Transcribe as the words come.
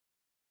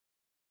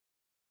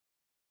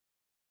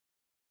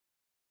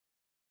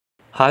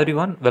Hi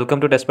everyone, welcome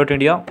to TESPERT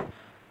India.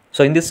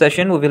 So in this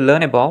session we will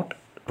learn about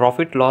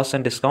profit, loss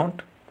and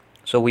discount.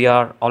 So we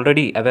are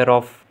already aware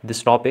of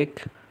this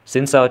topic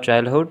since our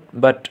childhood,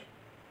 but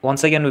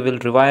once again we will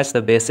revise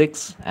the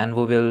basics and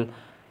we will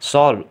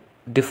solve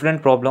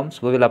different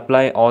problems. We will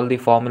apply all the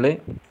formulae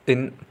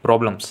in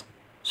problems.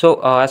 So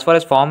as far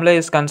as formula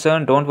is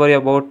concerned, don't worry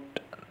about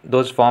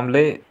those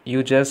formulae.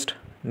 You just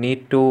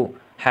need to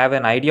have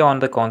an idea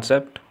on the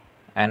concept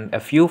and a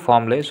few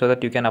formulae so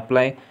that you can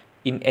apply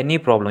in any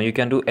problem. You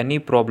can do any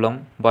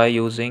problem by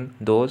using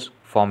those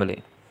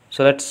formulae.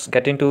 So let's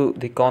get into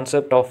the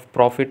concept of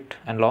profit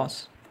and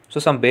loss. So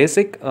some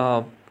basic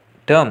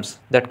terms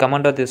that come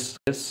under this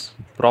is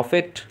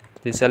profit,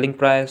 the selling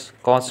price,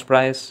 cost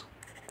price,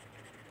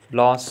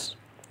 loss.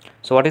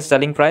 So what is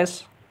selling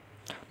price?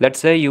 Let's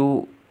say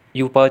you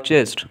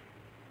purchased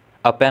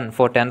a pen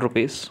for 10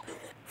 rupees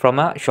from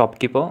a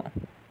shopkeeper.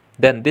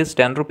 Then this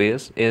 10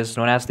 rupees is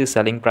known as the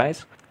selling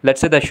price.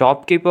 Let's say the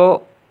shopkeeper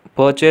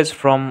purchased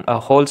from a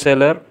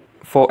wholesaler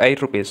for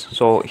 8 rupees.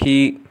 So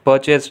he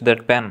purchased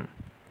that pen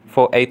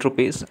for 8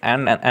 rupees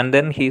and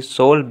then he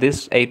sold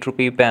this 8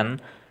 rupee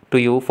pen to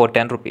you for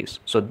 10 rupees.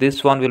 So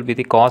this one will be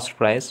the cost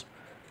price.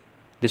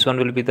 This one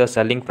will be the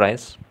selling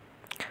price.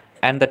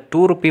 And the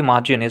 2 rupee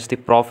margin is the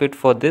profit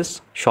for this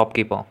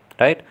shopkeeper,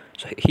 right?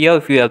 So here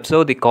if you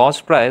observe, the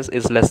cost price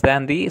is less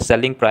than the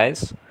selling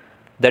price.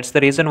 That's the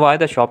reason why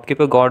the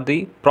shopkeeper got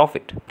the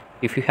profit.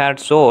 If you had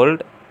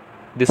sold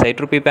this 8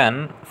 rupee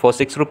pen for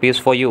 6 rupees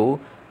for you,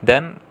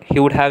 then he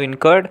would have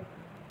incurred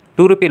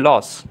 2 rupee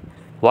loss.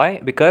 Why?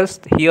 Because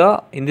here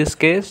in this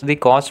case the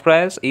cost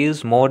price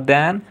is more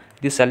than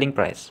the selling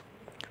price.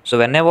 So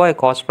whenever a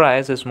cost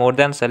price is more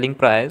than selling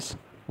price,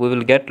 we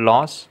will get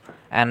loss,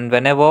 and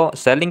whenever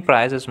selling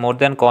price is more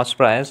than cost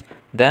price,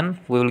 then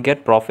we will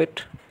get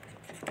profit.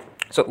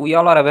 So we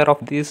all are aware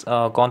of these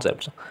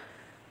concepts.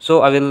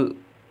 So I will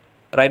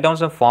write down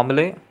some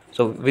formulae.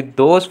 So with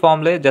those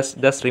formulae,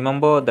 just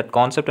remember that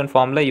concept and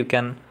formula, you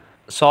can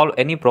solve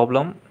any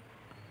problem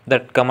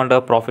that come under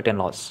profit and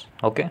loss.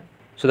 Okay,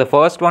 so the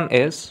first one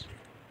is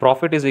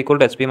profit is equal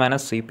to SP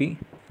minus CP.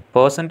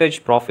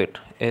 Percentage profit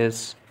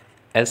is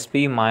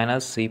SP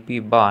minus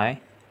CP by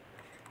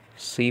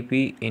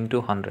CP into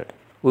 100.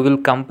 We will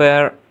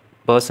compare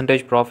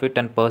percentage profit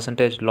and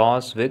percentage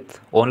loss with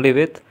only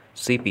with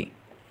CP.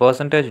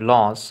 Percentage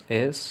loss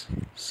is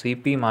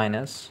CP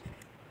minus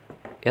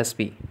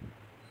SP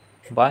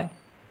by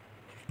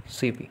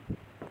CP.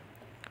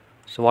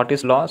 So what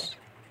is loss?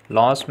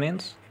 Loss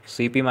means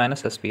CP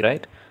minus SP,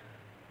 right?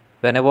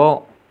 Whenever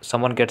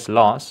someone gets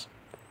loss,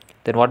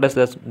 then what does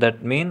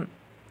that mean?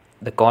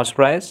 The cost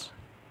price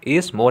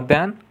is more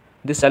than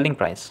the selling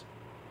price.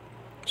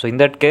 So in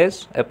that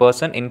case, a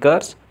person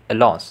incurs a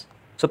loss.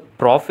 So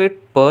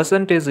profit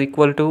percent is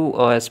equal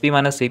to SP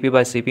minus CP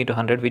by CP into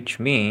 100,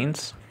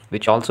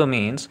 which also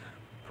means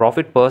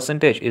profit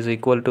percentage is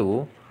equal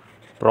to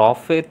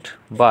profit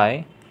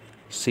by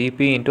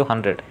CP into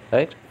 100,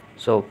 right?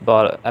 So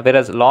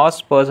whereas loss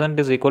percent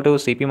is equal to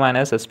CP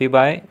minus SP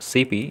by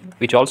CP,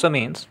 which also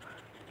means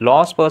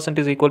loss percent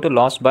is equal to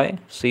loss by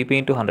CP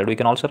into 100. We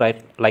can also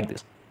write like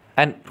this.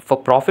 And for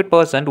profit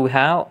percent, we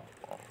have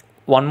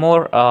one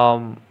more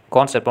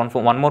concept,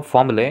 one more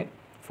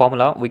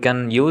formula. We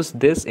can use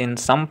this in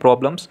some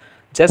problems.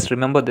 Just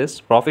remember this: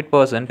 profit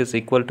percent is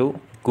equal to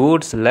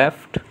goods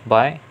left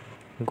by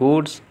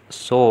goods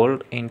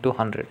sold into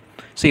 100.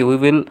 See, we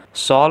will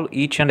solve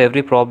each and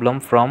every problem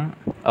from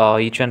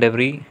each and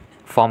every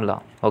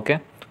formula. Okay,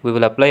 we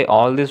will apply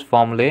all these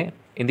formulae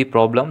in the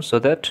problem so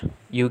that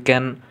you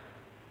can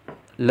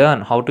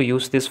learn how to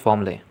use this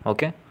formulae.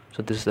 Okay,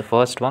 so this is the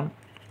first one,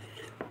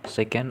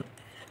 second,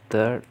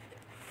 third,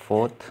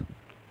 fourth.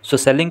 So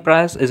selling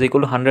price is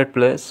equal to 100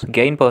 plus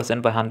gain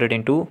percent by 100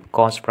 into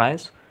cost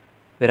price,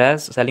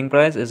 whereas selling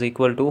price is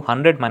equal to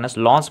 100 minus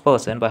loss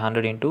percent by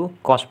 100 into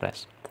cost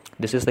price.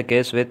 This is the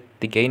case with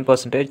the gain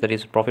percentage, that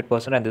is profit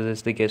percent, and this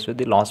is the case with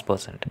the loss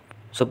percent.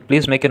 So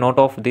please make a note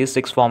of these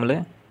 6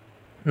 formulae.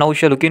 Now we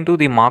shall look into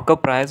the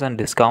markup price and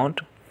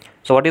discount.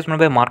 So what is meant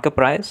by markup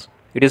price?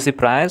 It is the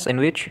price in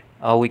which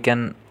we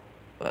can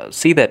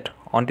see that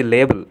on the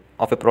label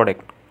of a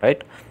product,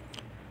 right?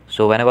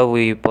 So whenever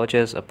we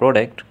purchase a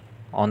product,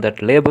 on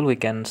that label we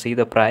can see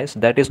the price,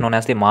 that is known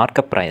as the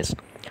markup price.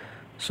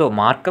 So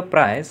markup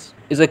price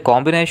is a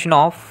combination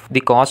of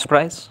the cost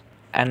price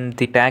and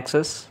the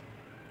taxes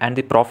and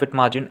the profit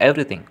margin,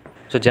 everything.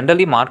 So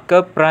generally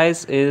markup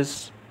price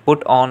is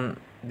put on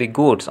the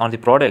goods, on the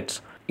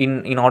products,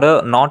 in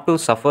order not to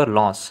suffer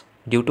loss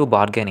due to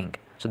bargaining.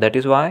 So that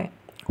is why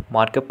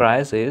markup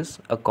price is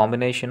a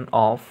combination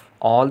of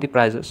all the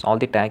prices, all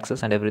the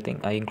taxes and everything,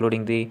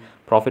 including the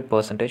profit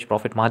percentage,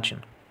 profit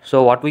margin.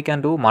 So what we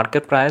can do,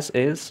 market price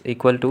is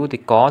equal to the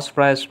cost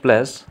price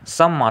plus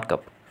some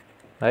markup,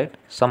 right?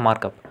 Some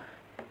markup.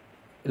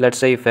 Let's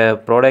say if a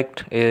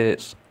product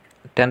is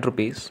 10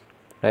 rupees,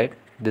 right?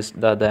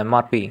 The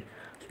MRP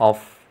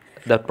of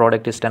the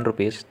product is 10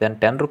 rupees, then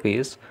 10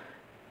 rupees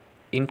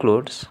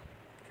includes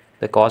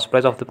the cost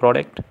price of the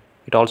product.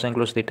 It also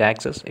includes the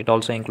taxes. It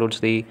also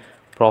includes the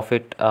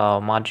profit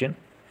margin,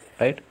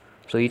 right?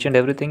 So each and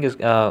everything is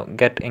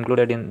get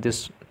included in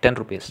this 10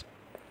 rupees.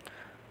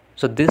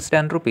 So this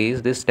 10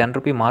 rupees, this 10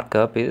 rupee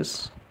markup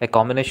is a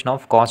combination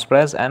of cost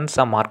price and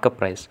some markup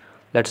price.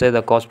 Let's say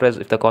the cost price,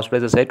 if the cost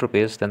price is 8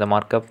 rupees, then the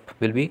markup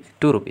will be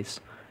 2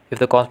 rupees. If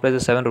the cost price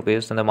is 7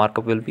 rupees, then the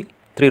markup will be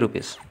 3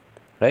 rupees,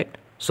 right?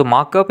 So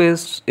markup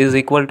is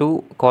equal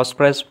to cost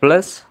price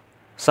plus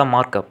some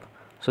markup.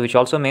 So which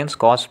also means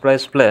cost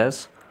price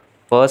plus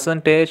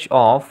percentage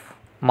of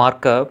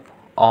markup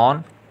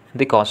on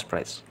the cost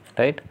price,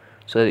 right?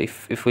 So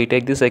if we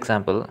take this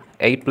example,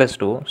 8 plus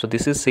 2, so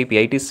this is CP,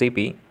 8 is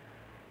CP,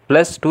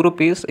 plus 2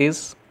 rupees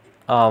is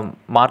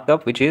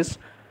markup, which is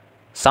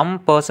some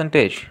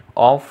percentage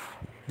of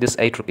this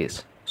 8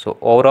 rupees. So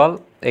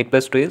overall 8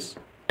 plus 2 is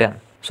 10.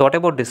 So what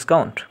about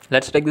discount?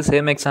 Let's take the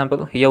same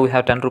example. Here we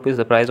have 10 rupees.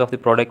 The price of the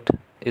product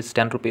is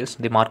 10 rupees.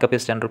 The markup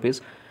is 10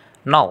 rupees.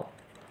 Now,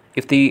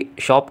 if the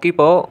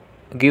shopkeeper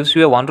gives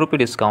you a 1 rupee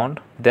discount,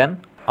 then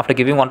after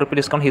giving 1 rupee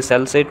discount, he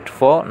sells it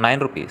for 9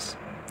 rupees.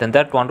 Then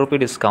that 1 rupee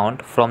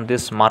discount from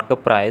this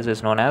markup price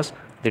is known as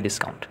the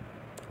discount.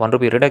 1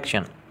 rupee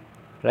reduction,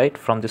 right,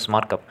 from this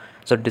markup.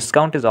 So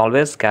discount is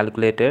always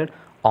calculated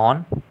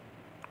on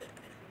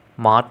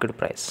market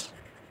price,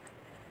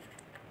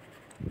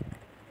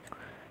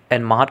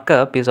 and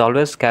markup is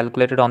always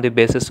calculated on the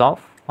basis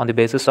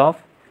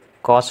of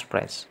cost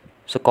price.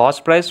 So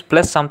cost price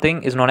plus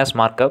something is known as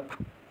markup,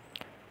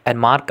 and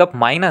markup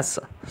minus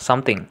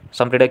something,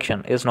 some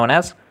reduction, is known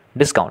as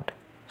discount.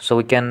 So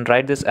we can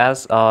write this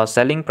as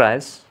selling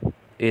price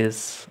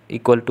is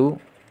equal to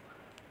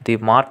the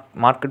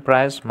market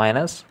price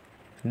minus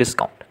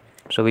discount.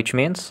 So which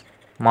means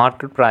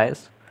market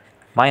price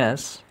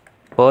minus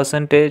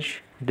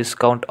percentage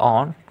discount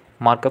on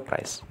markup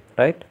price,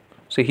 right?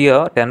 So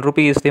here 10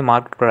 rupee is the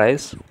market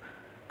price,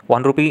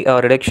 1 rupee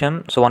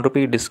reduction, so 1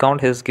 rupee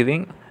discount is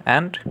giving,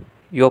 and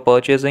you are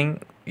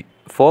purchasing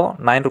for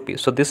 9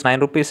 rupees. So this 9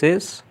 rupees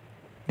is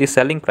the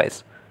selling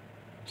price.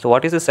 So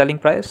what is the selling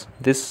price?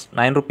 This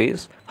 9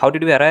 rupees. How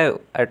did we arrive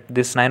at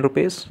this 9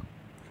 rupees?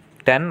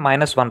 10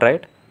 minus 1,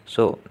 right?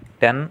 So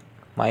 10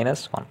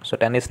 minus 1. So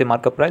 10 is the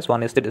markup price,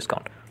 1 is the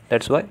discount.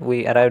 That's why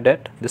we arrived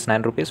at this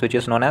 9 rupees, which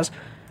is known as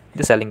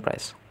the selling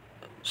price.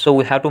 So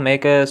we have to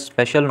make a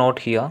special note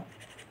here.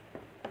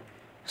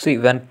 See,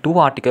 when two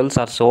articles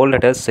are sold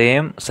at a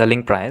same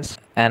selling price,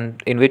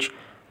 and in which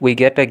we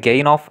get a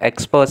gain of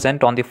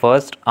X% on the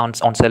first on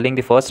selling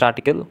the first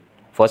article,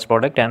 first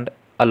product, and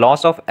a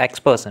loss of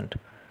X%.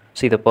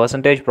 See, the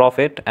percentage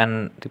profit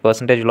and the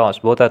percentage loss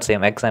both are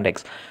same, X and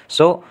X.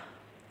 So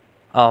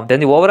then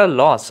the overall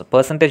loss,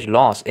 percentage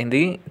loss in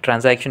the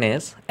transaction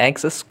is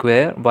X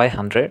square by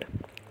 100.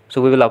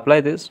 So we will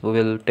apply this. We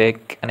will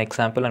take an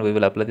example and we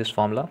will apply this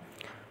formula.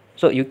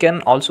 So you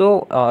can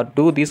also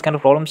do these kind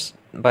of problems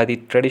by the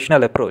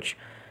traditional approach,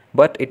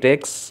 but it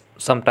takes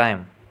some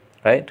time,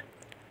 right?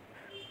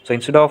 So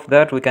instead of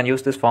that, we can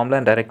use this formula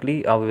and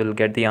directly we will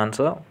get the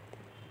answer.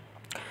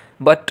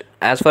 But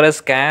as far as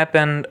CAT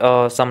and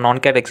some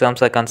non-CAT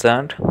exams are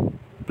concerned,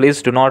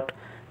 please do not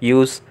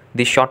use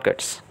these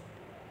shortcuts.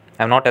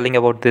 I'm not telling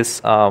about this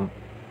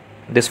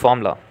this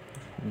formula.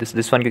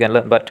 This one you can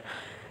learn, but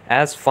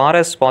as far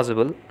as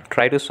possible,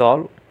 try to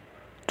solve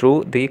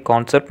through the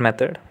concept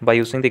method, by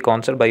using the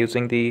concept, by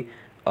using the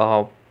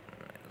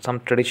some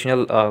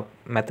traditional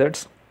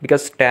methods,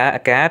 because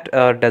CAT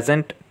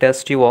doesn't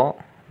test your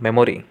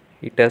memory,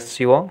 it tests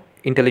your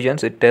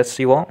intelligence, it tests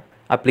your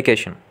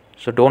application.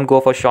 So don't go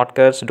for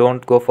shortcuts,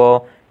 don't go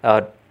for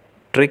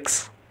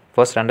tricks.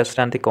 First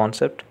understand the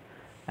concept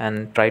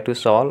and try to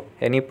solve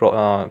any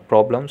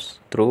problems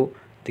through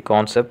the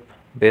concept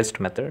based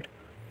method.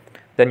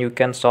 Then you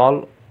can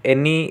solve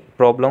any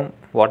problem,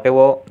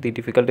 whatever the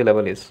difficulty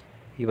level is,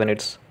 even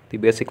it's the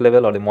basic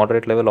level or the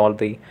moderate level or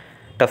the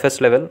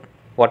toughest level,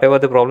 whatever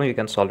the problem, you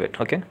can solve it.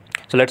 Okay,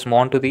 so let's move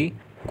on to the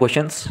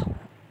questions.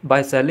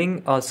 By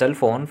selling a cell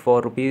phone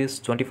for rupees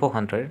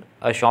 2400,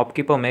 a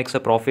shopkeeper makes a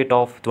profit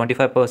of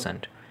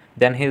 25%.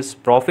 Then his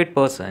profit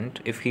percent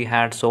if he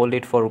had sold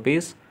it for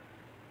rupees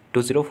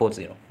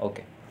 2040.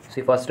 Okay,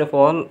 see, first of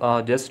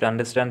all, just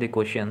understand the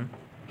question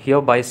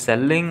here. By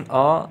selling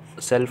a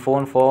cell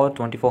phone for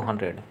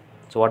 2400,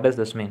 so what does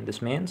this mean?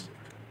 This means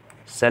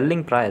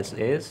selling price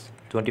is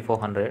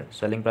 2400,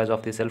 selling price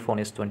of the cell phone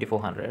is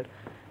 2400,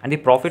 and the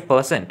profit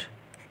percent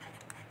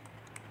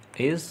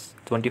is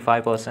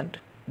 25%.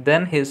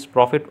 Then his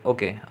profit,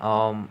 okay,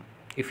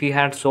 if he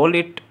had sold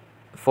it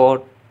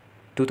for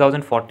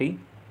 2040,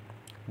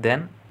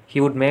 then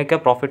he would make a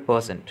profit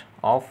percent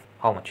of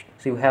how much?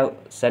 See, we have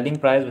selling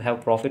price, we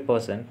have profit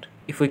percent.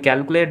 If we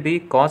calculate the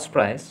cost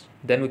price,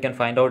 then we can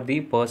find out the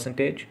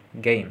percentage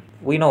gain.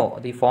 We know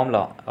the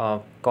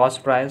formula,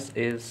 cost price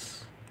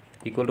is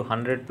equal to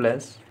 100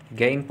 plus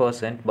gain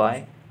percent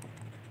by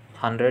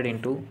 100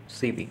 into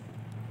CP.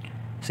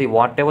 See,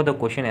 whatever the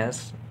question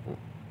is,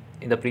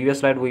 in the previous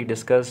slide we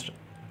discussed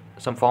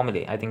some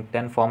formulae, I think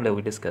 10 formulae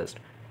we discussed.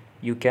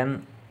 You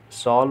can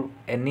solve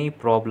any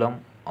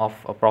problem of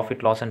a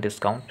profit, loss and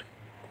discount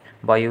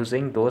by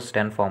using those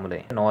 10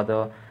 formulae. No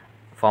other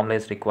formula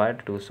is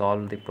required to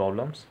solve the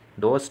problems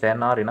those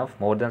 10 are enough,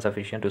 more than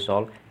sufficient to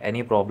solve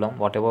any problem,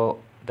 whatever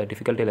the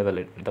difficulty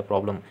level the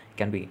problem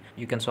can be.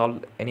 You can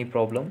solve any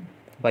problem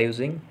by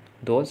using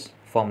those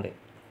formulae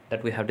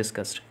that we have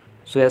discussed.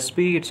 So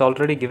SP, it's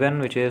already given,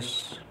 which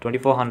is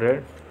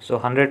 2400. So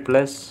 100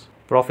 plus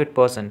profit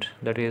percent,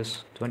 that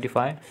is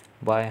 25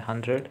 by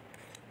 100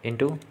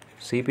 into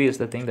CP is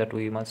the thing that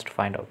we must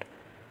find out.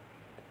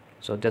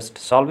 So just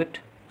solve it.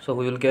 So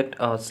we will get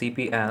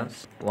CP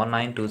as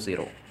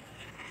 1920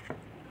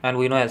 and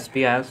we know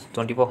SP as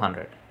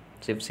 2400.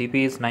 So if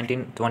CP is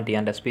 1920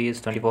 and SP is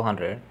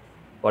 2400,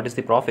 what is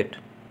the profit?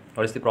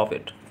 What is the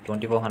profit?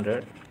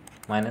 2400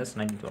 minus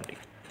 1920.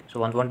 So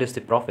 120 is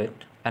the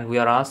profit, and we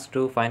are asked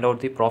to find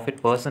out the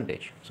profit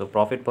percentage. So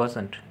profit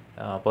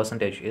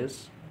percentage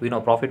is, we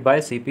know profit by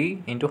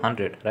CP into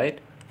 100, right?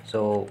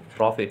 So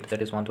profit,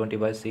 that is 120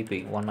 by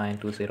CP,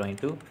 1920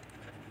 into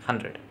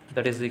 100,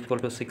 that is equal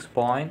to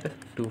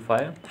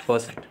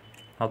 6.25%.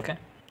 Okay.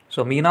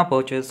 So Meena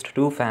purchased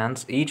 2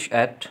 fans each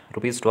at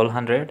rupees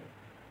 1200.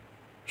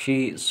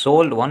 She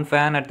sold one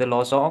fan at the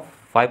loss of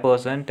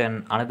 5%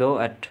 and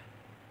another at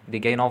the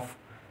gain of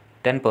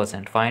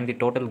 10%. Find the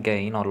total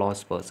gain or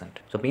loss percent.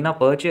 So Meena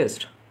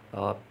purchased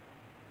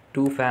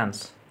 2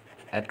 fans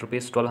at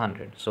rupees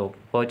 1200. So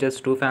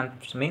purchased 2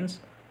 fans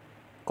means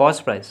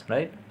cost price,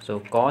 right?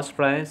 So cost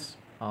price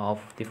of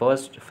the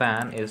first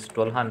fan is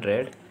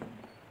 1200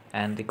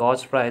 and the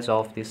cost price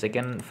of the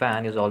second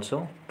fan is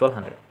also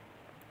 1200.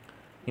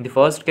 In the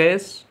first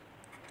case,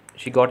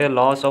 she got a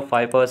loss of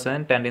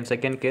 5%, and in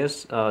second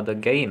case, the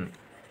gain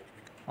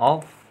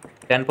of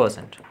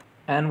 10%.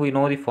 And we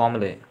know the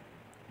formula,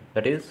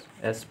 that is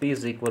SP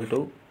is equal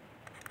to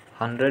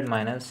 100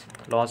 minus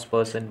loss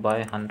percent by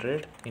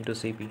 100 into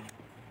CP.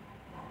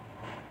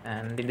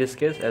 And in this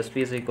case,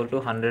 SP is equal to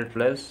 100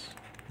 plus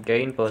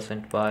gain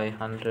percent by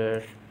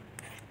 100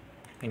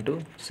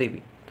 into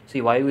CP. See,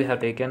 why we have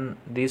taken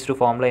these two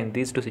formula in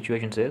these two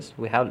situations is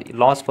we have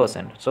loss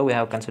percent, so we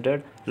have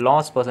considered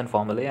loss percent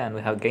formula, and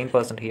we have gain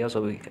percent here,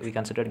 so we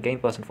considered gain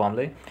percent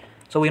formula.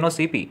 So we know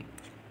CP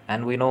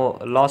and we know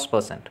loss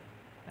percent,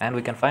 and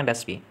we can find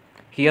SP.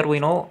 Here we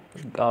know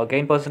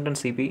gain percent and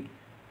CP,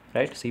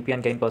 right? CP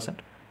and gain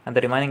percent, and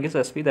the remaining is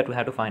SP that we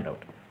have to find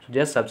out. So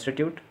just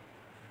substitute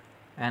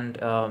and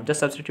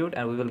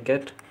we will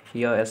get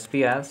here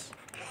SP as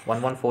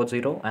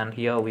 1140, and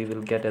here we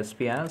will get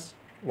SP as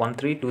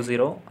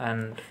 1320.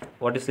 And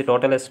what is the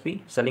total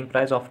SP? Selling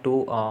price of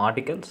two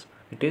articles,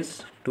 it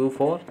is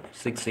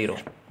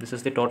 2460. This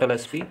is the total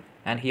SP.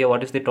 And here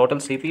what is the total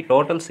CP?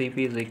 Total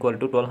CP is equal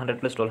to 1200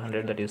 plus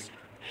 1200, that is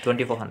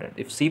 2400.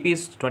 If CP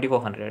is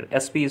 2400,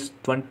 SP is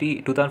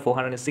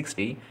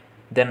 2460,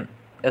 then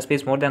SP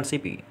is more than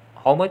CP.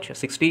 How much?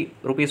 60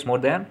 rupees more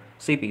than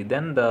CP.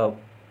 Then the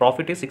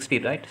profit is 60,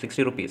 right?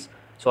 60 rupees.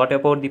 So what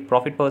about the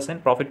profit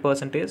percent? Profit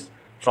percent is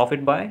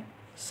profit by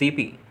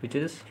CP, which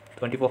is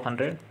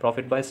 2400,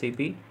 profit by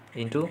CP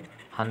into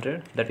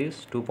 100, that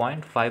is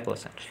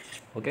 2.5%.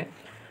 Okay.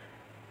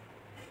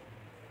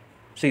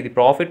 See, the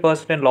profit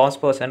percent and loss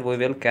percent we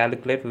will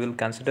calculate, we will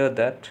consider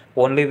that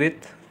only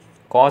with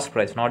cost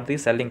price, not the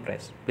selling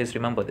price. Please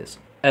remember this.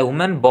 A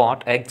woman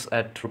bought eggs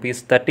at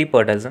rupees 30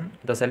 per dozen.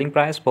 The selling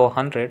price per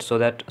 100,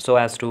 so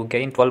as to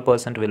gain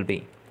 12% will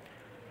be.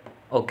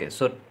 Okay,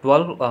 so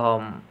 12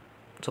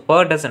 so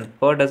per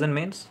dozen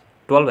means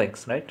 12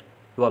 eggs, right?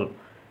 12.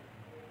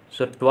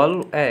 So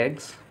 12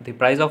 eggs, the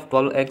price of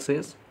 12 eggs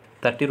is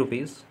 30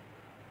 rupees,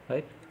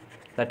 right?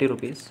 30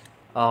 rupees.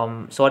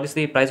 So what is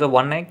the price of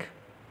one egg?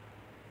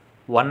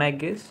 One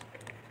egg is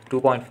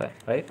 2.5,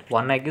 right?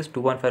 One egg is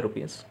 2.5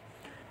 rupees.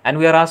 And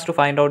we are asked to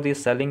find out the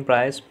selling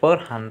price per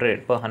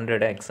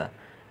 100 eggs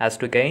as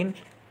to gain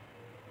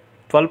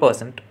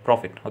 12%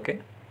 profit, okay?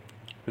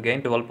 To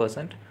gain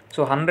 12%.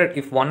 So 100,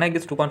 if one egg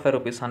is 2.5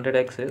 rupees, 100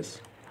 eggs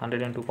is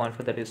 100 and 2.5,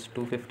 that is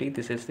 250.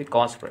 This is the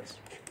cost price.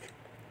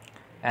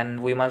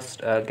 And we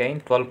must gain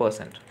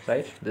 12%,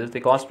 right? This is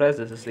the cost price,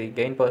 this is the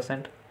gain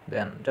percent.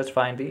 Then just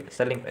find the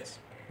selling price.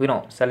 We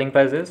know selling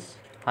price is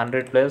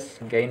 100 plus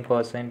gain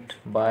percent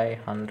by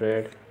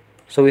 100.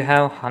 So we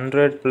have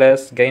 100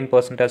 plus gain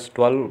percent as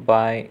 12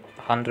 by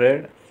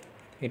 100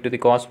 into the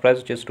cost price,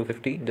 which is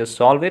 250. Just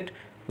solve it.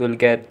 We will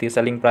get the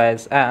selling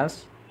price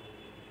as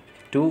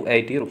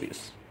 280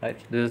 rupees, right?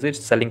 This is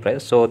its selling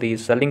price. So the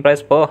selling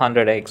price per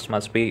 100 eggs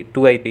must be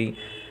 280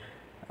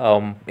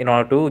 in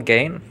order to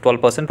gain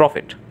 12%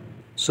 profit.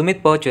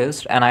 Sumit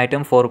purchased an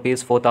item for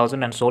rupees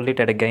 4000 and sold it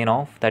at a gain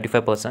of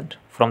 35%.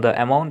 From that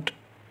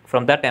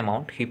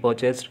amount, he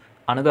purchased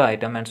another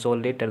item and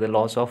sold it at the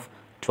loss of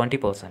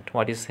 20%.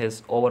 What is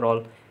his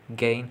overall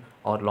gain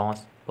or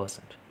loss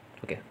percent?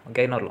 Okay,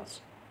 gain or loss.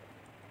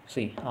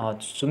 See,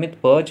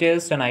 Sumit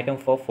purchased an item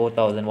for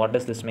 4000. What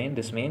does this mean?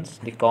 This means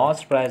the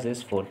cost price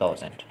is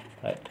 4000,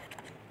 right?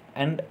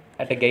 And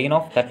at a gain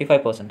of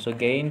 35%. So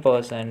gain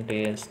percent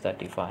is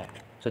 35.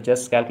 So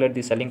just calculate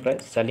the selling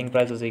price. Selling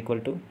price is equal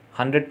to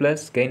 100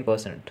 plus gain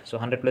percent. So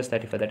 100 plus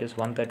 35, that is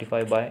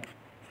 135 by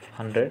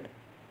 100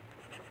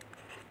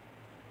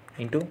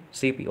 into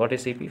CP. What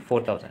is CP?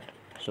 4000.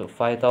 So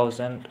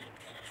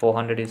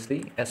 5400 is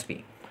the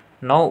SP.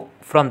 Now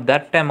from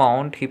that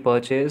amount he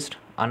purchased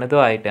another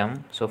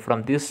item. So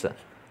from this,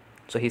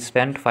 so he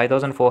spent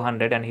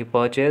 5400 and he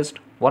purchased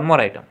one more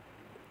item,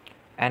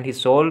 and he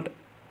sold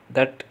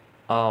that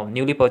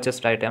newly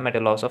purchased item at a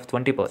loss of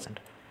 20%.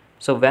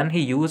 So when he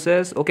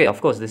uses, okay,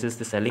 of course this is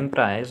the selling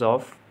price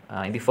of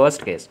in the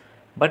first case,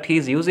 but he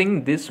is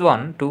using this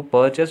one to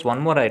purchase one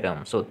more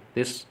item. So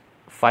this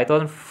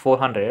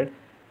 5400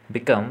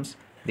 becomes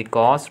the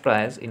cost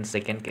price in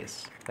second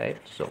case, right?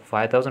 So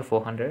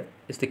 5400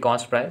 is the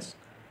cost price,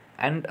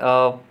 and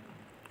the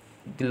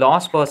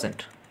loss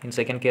percent in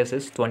second case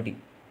is 20.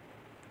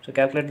 So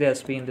calculate the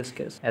SP in this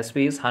case.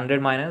 SP is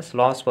 100 minus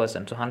loss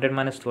percent. So 100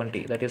 minus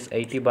 20, that is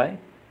 80 by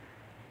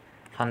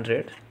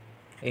 100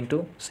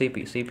 into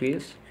CP. CP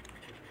is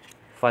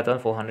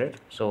 5400.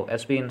 So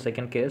SP in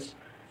second case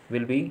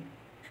will be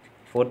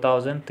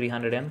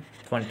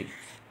 4320.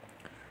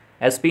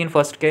 SP in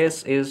first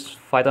case is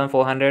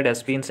 5400.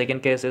 SP in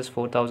second case is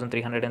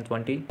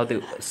 4320. Now the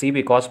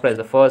CP cost price,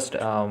 the first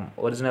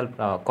original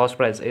cost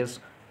price is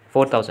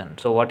 4000.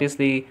 So what is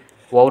the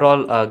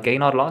overall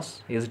gain or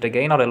loss? Is it a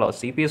gain or a loss?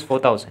 CP is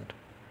 4000.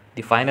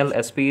 The final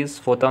SP is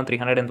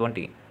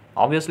 4320.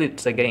 Obviously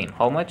it's a gain.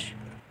 How much?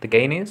 The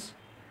gain is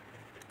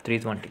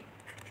 320.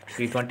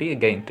 320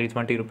 again,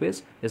 320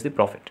 rupees is the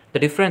profit. The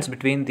difference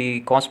between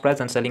the cost price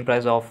and selling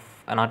price of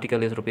an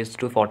article is rupees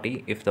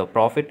 240. If the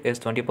profit is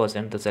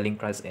 20%, the selling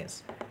price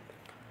is.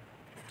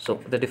 So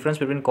the difference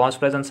between cost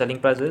price and selling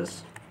price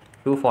is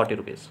 240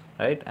 rupees,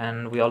 right?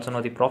 And we also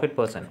know the profit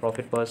percent.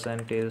 Profit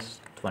percent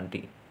is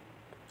 20.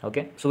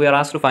 Okay, so we are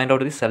asked to find out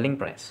the selling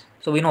price.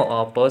 So we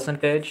know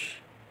percentage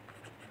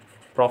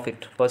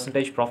profit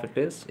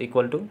is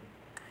equal to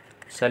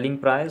selling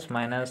price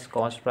minus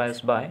cost price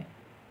by,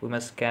 we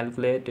must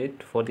calculate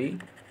it for the,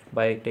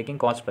 by taking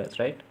cost price,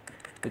 right?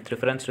 With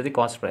reference to the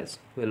cost price,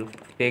 we'll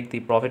take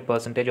the profit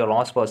percentage or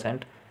loss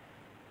percent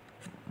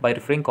by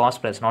referring cost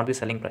price, not the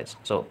selling price.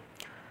 So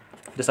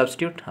the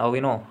substitute, we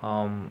know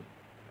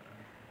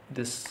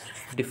this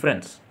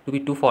difference to be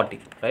 240,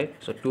 right?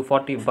 So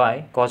 240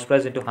 by cost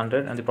price into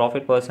 100, and the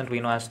profit percent we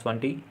know as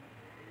 20.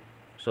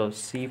 So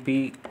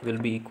CP will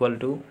be equal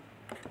to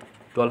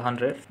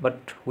 1200,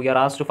 but we are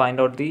asked to find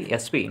out the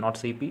SP, not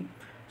CP.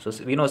 So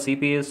we know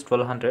CP is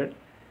 1200,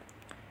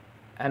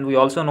 and we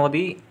also know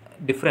the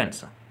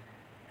difference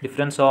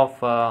of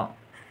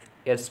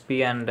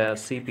SP and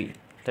CP,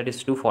 that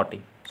is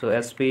 240. So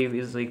SP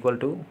is equal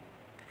to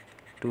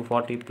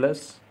 240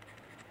 plus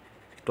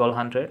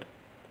 1200.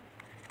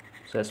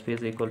 So SP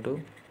is equal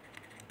to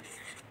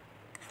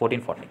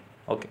 1440.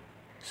 Okay.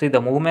 See,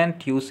 the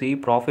moment you see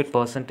profit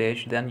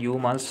percentage, then you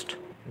must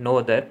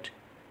know that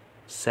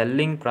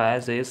selling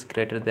price is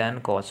greater than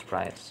cost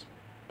price.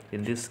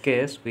 In this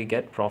case, we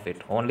get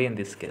profit only in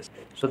this case.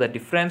 So the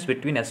difference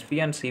between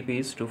SP and CP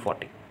is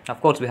 240.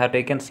 Of course, we have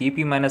taken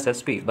CP minus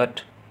SP,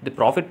 but the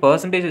profit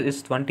percentage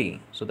is 20.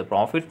 So the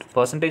profit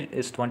percentage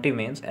is 20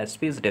 means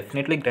SP is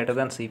definitely greater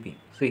than CP.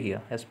 See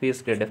here, SP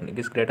is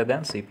definitely greater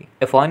than CP.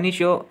 A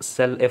furniture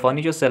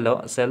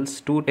seller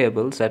sells 2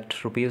 tables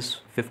at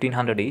rupees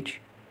 1500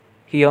 each.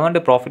 He earned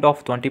a profit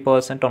of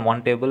 20% on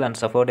one table and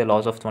suffered a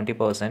loss of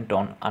 20%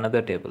 on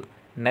another table.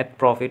 Net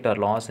profit or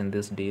loss in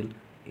this deal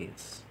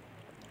is.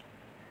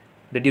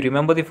 Did you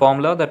remember the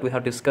formula that we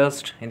have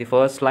discussed in the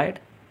first slide?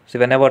 So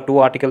whenever 2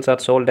 articles are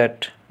sold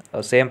at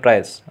same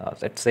price,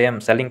 at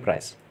same selling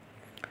price,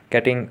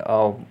 getting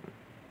a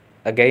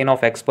gain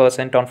of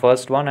X% on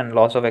first one and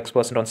loss of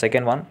X% on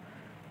second one,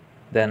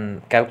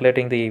 then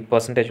calculating the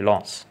percentage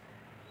loss.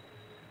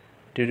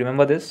 Do you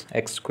remember this?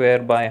 X square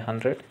by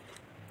 100.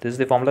 This is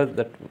the formula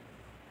that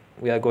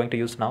we are going to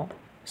use now.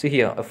 See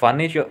here, a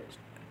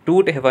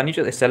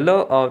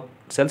seller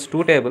sells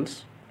 2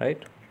 tables,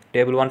 right?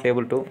 Table 1,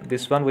 table 2.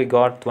 This one we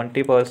got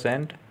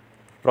 20%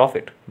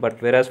 profit,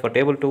 but whereas for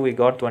table 2 we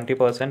got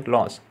 20%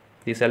 loss.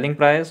 The selling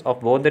price of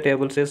both the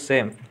tables is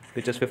same,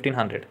 which is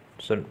 1500.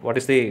 So what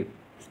is the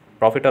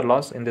profit or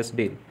loss in this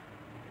deal?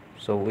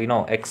 So we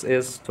know X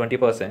is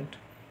 20%.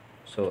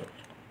 So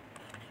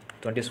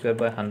 20 square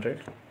by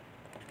 100,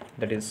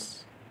 that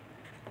is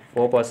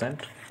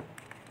 4%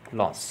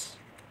 loss.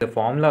 The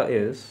formula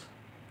is,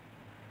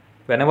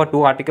 whenever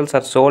 2 articles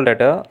are sold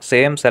at a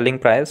same selling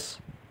price,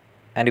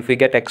 and if we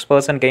get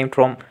X% gain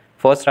from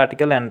first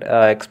article and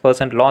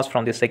X% loss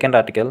from the second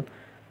article,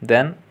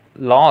 then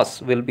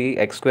loss will be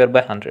X square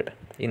by 100.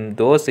 In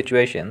those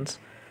situations,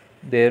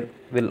 there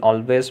will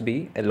always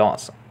be a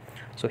loss.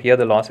 So here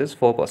the loss is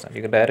 4%.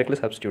 You can directly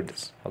substitute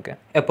this. Okay.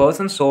 A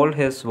person sold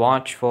his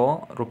watch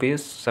for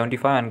rupees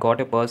 75 and got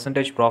a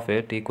percentage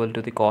profit equal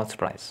to the cost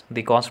price.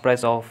 The cost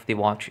price of the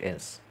watch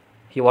is.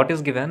 Here what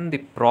is given? The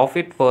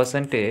profit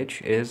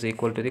percentage is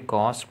equal to the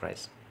cost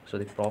price. So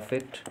the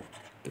profit,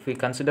 if we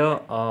consider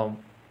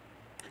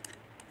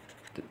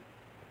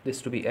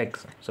this to be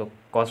X, so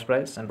cost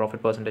price and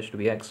profit percentage to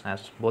be X,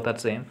 as both are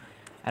same,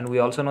 and we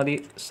also know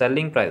the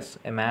selling price.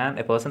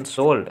 A person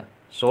sold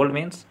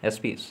means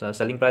SP, so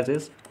selling price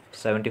is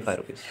 75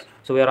 rupees.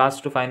 So we are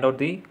asked to find out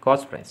the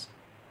cost price.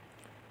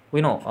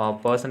 We know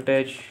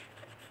percentage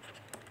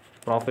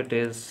profit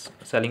is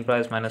selling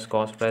price minus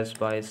cost price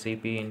by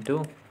CP into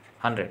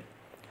 100.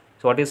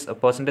 So what is a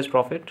percentage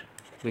profit?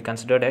 We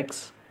considered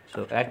X.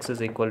 So X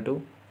is equal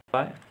to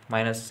 5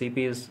 minus CP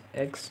is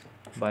X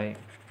by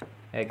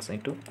X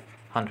into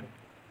 100.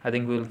 I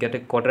think we will get a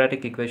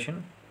quadratic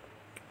equation.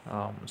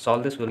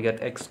 Solve this, we'll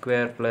get x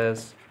square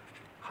plus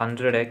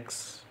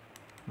 100x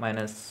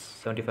minus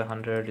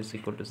 7500 is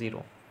equal to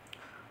 0.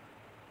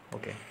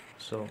 Okay,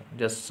 so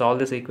just solve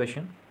this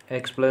equation.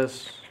 X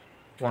plus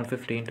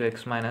 150 into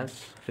x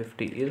minus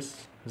 50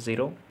 is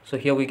 0. So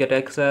here we get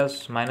x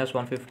as minus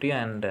 150,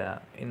 and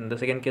in the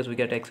second case we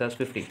get x as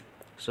 50.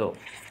 So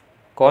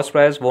cost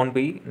price won't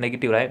be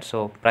negative, right?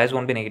 So price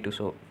won't be negative,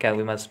 so okay,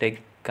 we must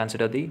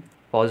consider the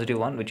positive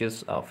one, which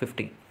is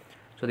 50.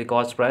 So the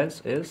cost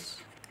price is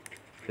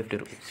 50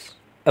 rupees.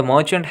 A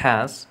merchant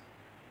has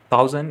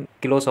 1000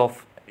 kilos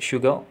of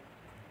sugar,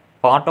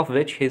 part of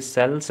which he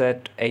sells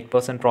at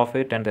 8%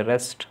 profit and the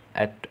rest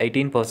at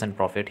 18%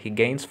 profit. He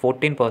gains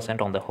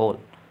 14% on the whole.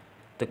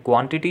 The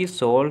quantity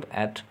sold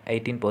at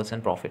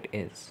 18% profit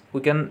is.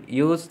 We can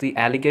use the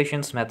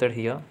allocations method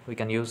here. We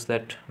can use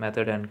that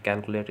method and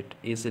calculate it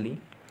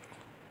easily.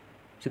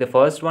 See, the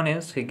first one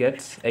is he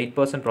gets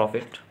 8%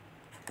 profit.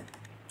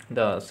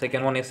 The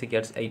second one is he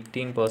gets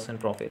 18%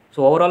 profit.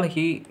 So overall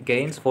he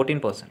gains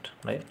 14%,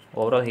 right?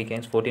 Overall he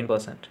gains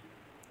 14%.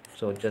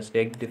 So just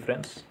take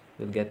difference,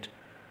 we'll get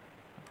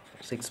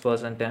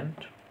 6% and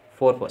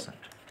 4%.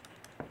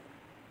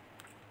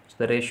 So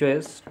the ratio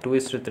is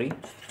 2:3.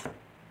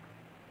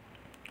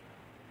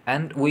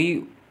 And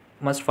we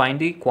must find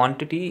the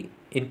quantity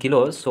in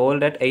kilos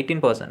sold at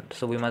 18%.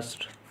 So we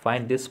must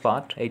find this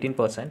part,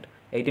 18%.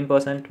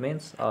 18%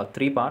 means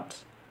 3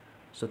 parts.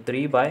 So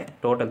 3 by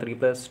total 3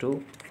 plus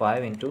 2,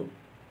 5 into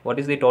what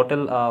is the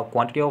total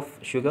quantity of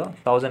sugar?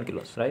 1000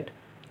 kilos, right?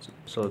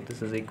 So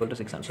this is equal to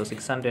 600. So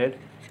 600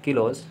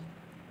 kilos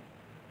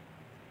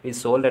is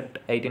sold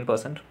at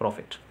 18%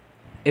 profit.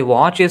 A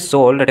watch is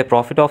sold at a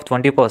profit of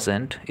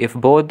 20% if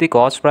both the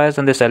cost price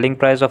and the selling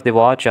price of the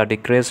watch are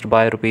decreased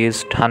by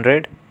rupees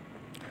 100.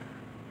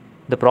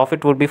 The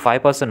profit would be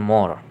 5%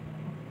 more.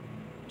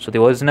 So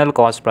the original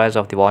cost price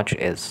of the watch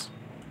is.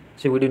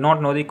 See, we do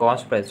not know the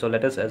cost price, so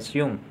let us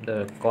assume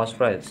the cost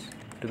price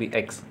to be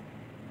X.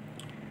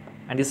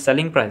 And the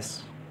selling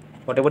price,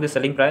 whatever the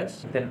selling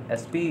price, then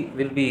SP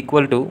will be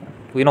equal to,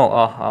 we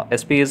know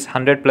SP is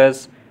 100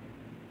 plus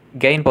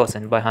gain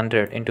percent by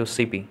 100 into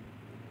CP,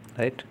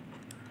 right?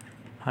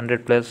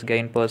 100 plus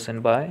gain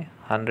percent by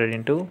 100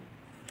 into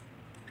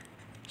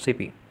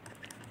CP.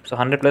 So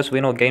 100 plus, we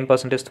know gain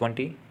percent is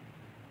 20,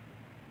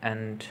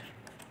 and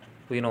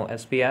we know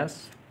SP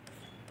as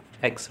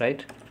X,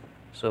 right?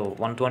 So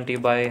 120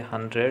 by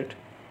 100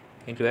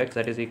 into X,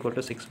 that is equal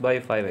to 6 by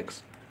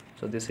 5X.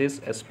 So this is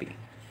SP.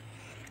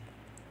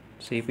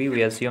 CP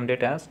we assumed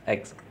it as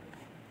X.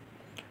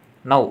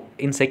 Now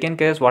in second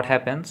case, what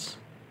happens?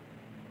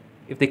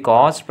 If the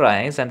cost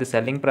price and the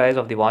selling price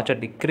of the watch are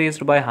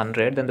decreased by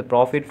 100, then the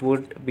profit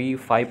would be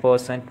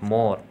 5%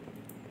 more.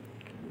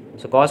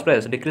 So cost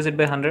price, decrease it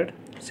by 100,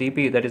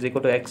 CP that is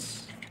equal to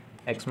X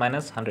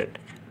minus 100.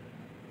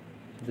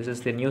 This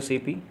is the new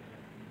CP.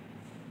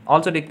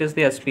 Also decrease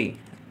the SP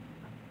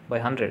by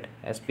 100.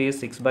 SP is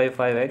 6 by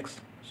 5X,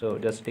 so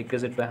just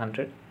decrease it by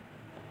 100.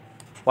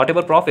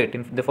 Whatever profit,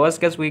 in the first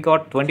case we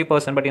got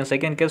 20%, but in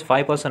second case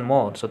 5%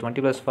 more, so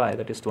 20 plus 5,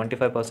 that is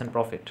 25%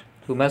 profit.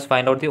 We must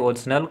find out the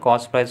original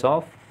cost price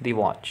of the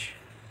watch.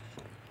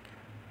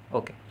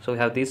 Okay, so we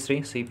have these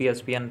three, CP,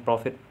 SP and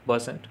profit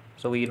percent.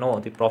 So we know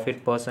the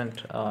profit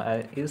percent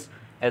is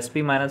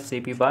SP minus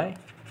CP by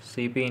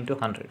CP into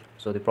 100.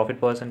 So the profit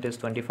percent is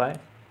 25,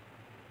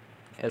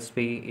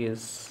 SP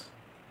is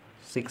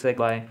 6x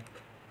by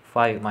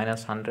 5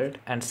 minus 100,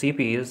 and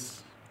CP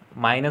is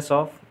minus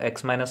of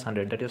X minus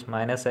 100, that is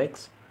minus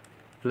X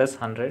plus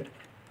 100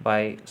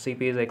 by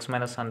CP is X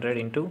minus 100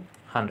 into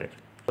 100.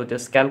 So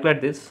just calculate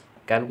this,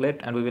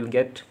 and we will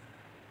get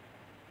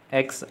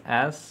X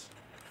as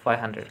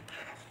 500.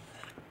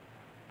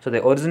 So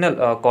the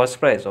original cost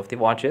price of the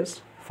watch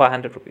is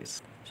 500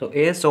 rupees. So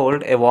A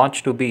sold a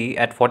watch to B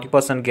at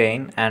 40%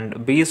 gain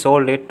and B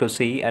sold it to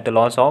C at a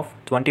loss of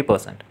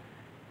 20%.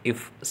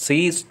 If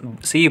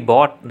C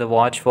bought the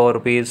watch for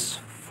rupees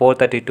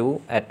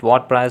 432, at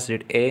what price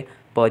did A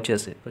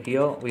purchase it? So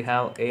here we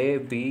have A,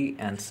 B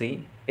and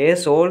C. A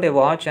sold a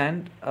watch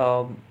and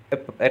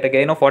at a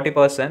gain of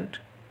 40%,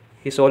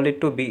 he sold it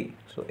to B.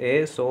 So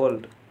A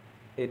sold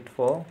it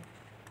for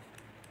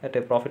at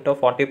a profit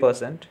of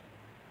 40%,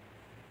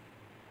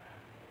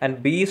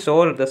 and B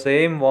sold the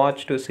same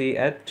watch to C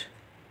at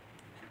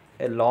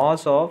a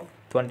loss of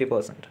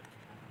 20%,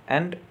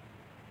 and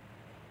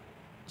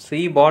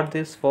C bought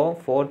this for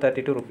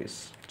 432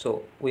 rupees.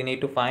 So we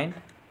need to find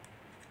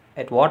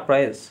at what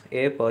price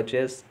A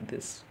purchased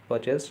this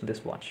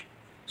watch.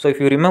 So if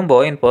you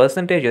remember, in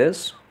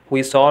percentages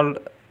we solved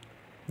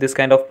this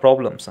kind of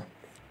problems.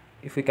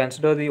 If we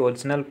consider the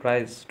original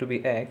price to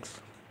be X,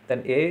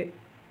 then A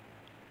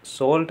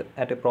sold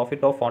at a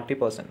profit of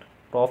 40%.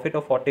 Profit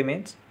of 40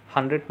 means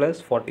 100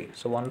 plus 40,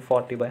 so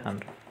 140 by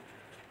 100.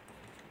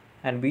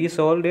 and we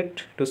sold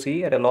it to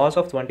C at a loss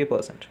of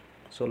 20%.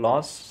 So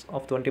loss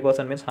of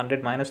 20% means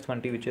 100 minus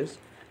 20, which is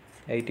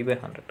 80 by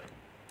 100.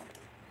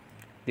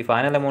 The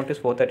final amount is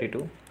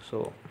 432.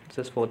 So this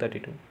is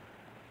 432.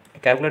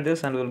 Calculate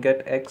this and we'll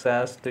get X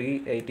as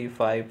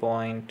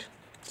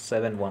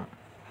 385.71.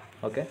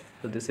 Okay,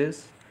 so this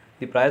is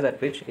the price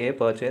at which A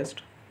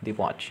purchased the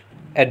watch.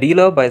 A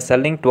dealer, by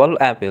selling 12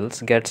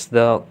 apples, gets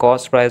the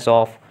cost price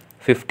of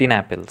 15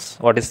 apples.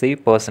 What is the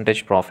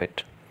percentage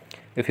profit?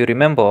 If you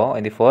remember,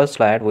 in the first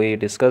slide we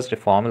discussed a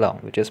formula,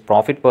 which is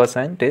profit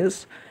percent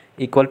is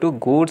equal to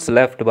goods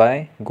left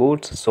by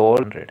goods sold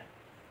 100.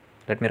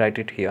 Let me write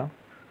it here.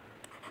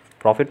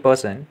 Profit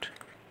percent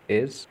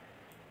is,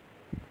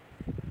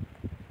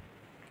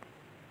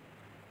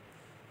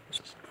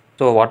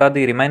 so what are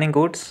the remaining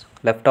goods?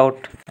 Left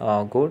out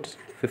goods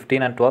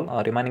 15 and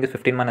 12. Remaining is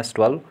 15 minus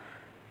 12,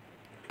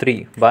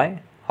 3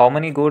 by how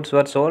many goods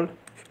were sold?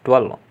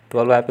 12.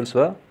 12 apples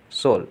were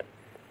sold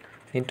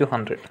into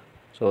 100.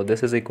 So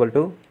this is equal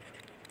to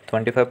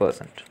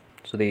 25%.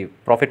 So the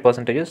profit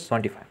percentage is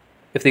 25.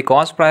 If the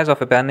cost price of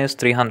a pen is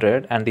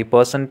 300 and the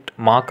percent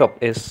markup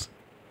is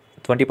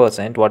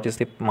 20%, what is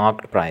the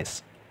marked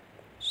price?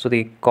 So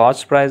the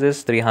cost price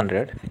is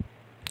 300,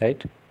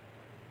 right?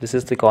 This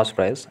is the cost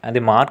price, and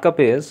the markup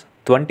is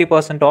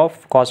 20%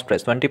 of cost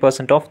price,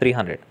 20% of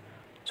 300.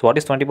 So what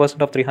is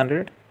 20% of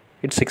 300?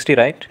 It's 60,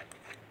 right?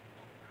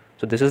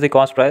 So this is the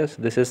cost price,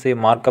 this is the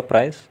markup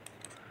price.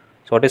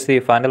 So what is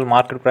the final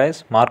market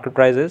price? Market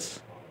price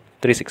is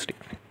 360.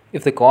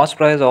 If the cost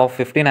price of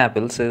 15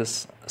 apples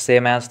is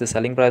same as the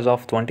selling price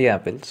of 20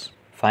 apples,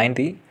 find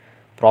the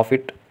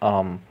profit,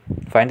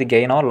 find the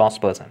gain or loss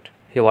percent.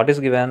 Here what is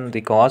given?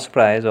 The cost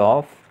price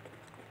of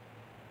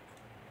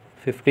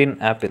 15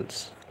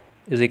 apples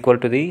is equal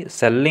to the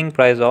selling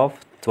price of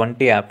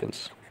 20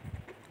 apples.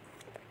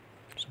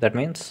 So that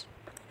means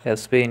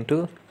SP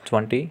into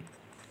 20.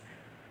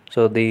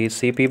 So the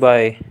CP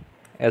by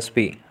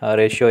SP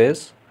ratio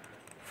is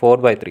 4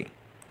 by 3,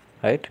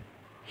 right?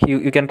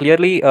 You can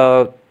clearly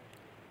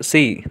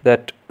see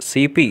that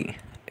CP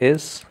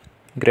is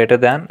greater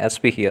than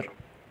SP here,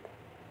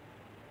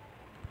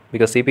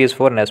 because CP is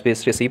 4 and SP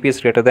is 3. CP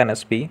is greater than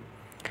SP.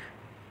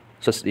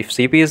 So if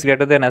CP is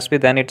greater than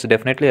SP, then it's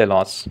definitely a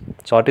loss.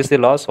 So what is the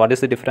loss? What is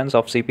the difference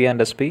of CP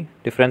and SP?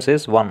 Difference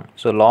is 1.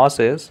 So loss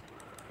is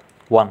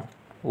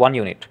 1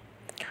 unit.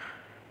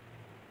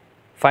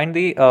 Find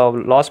the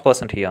loss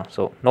percent here.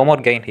 So no more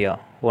gain here,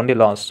 only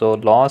loss. So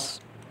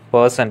loss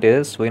percent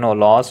is, we know,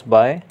 loss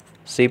by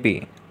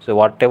CP. So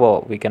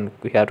whatever we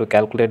have to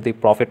calculate the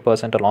profit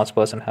percent or loss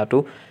percent, have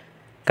to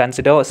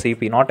consider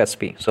CP, not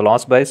SP. So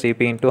loss by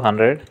CP into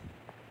 100.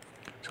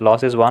 So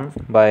loss is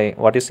 1 by,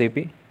 what is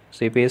CP?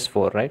 CP is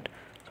 4, right?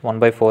 So 1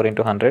 by 4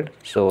 into 100.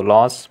 So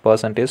loss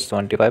percent is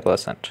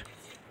 25%.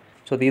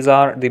 So these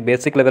are the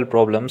basic level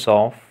problems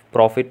of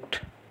profit,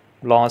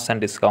 loss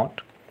and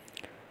discount.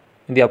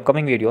 In the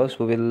upcoming videos,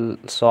 we will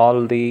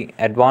solve the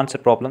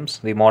advanced problems,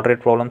 the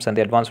moderate problems and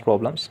the advanced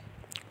problems.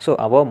 So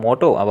our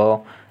motto,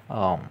 our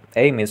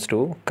aim is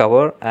to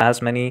cover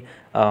as many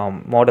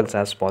models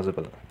as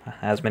possible,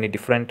 as many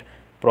different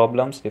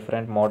problems,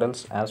 different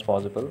models as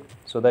possible,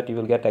 so that you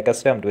will get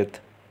accustomed with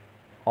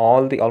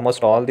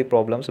almost all the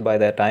problems by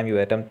the time you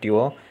attempt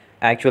your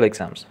actual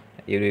exams.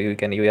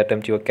 You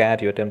attempt your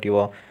CAT, you attempt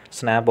your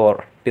SNAP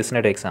or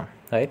TISNET exam,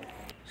 right?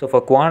 So for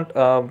quant,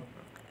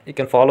 you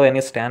can follow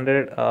any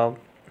standard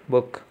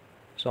book.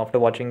 So after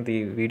watching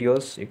the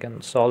videos, you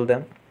can solve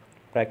them,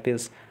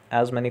 practice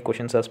as many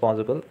questions as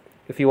possible.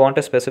 If you want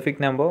a specific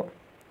number,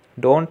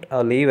 don't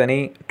leave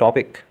any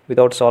topic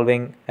without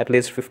solving at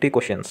least 50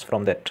 questions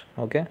from that.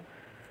 Okay,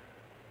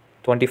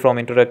 20 from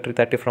introductory,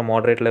 30 from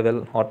moderate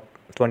level, or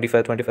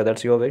 25,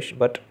 that's your wish,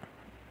 but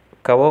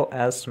cover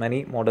as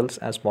many models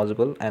as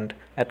possible and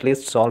at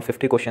least solve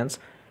 50 questions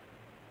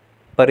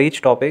per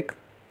each topic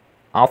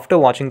after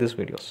watching these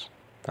videos.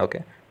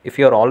 Okay, if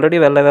you are already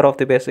well aware of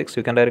the basics,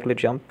 you can directly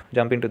jump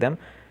into them,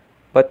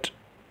 but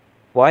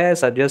why I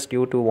suggest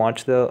you to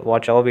watch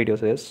our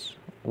videos is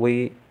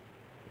we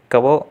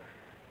cover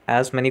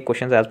as many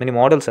questions, as many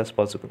models as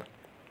possible,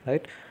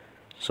 right?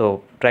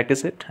 So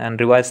practice it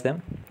and revise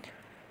them.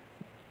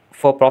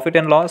 For profit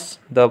and loss,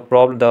 the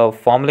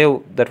formula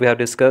that we have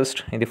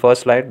discussed in the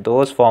first slide,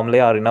 those formulae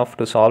are enough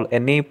to solve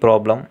any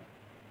problem.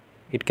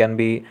 It can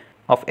be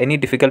of any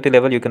difficulty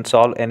level. You can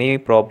solve any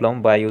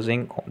problem by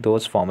using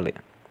those formulae.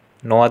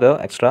 No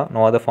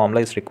other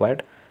formula is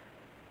required.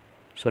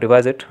 So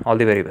revise it. All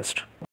the very best.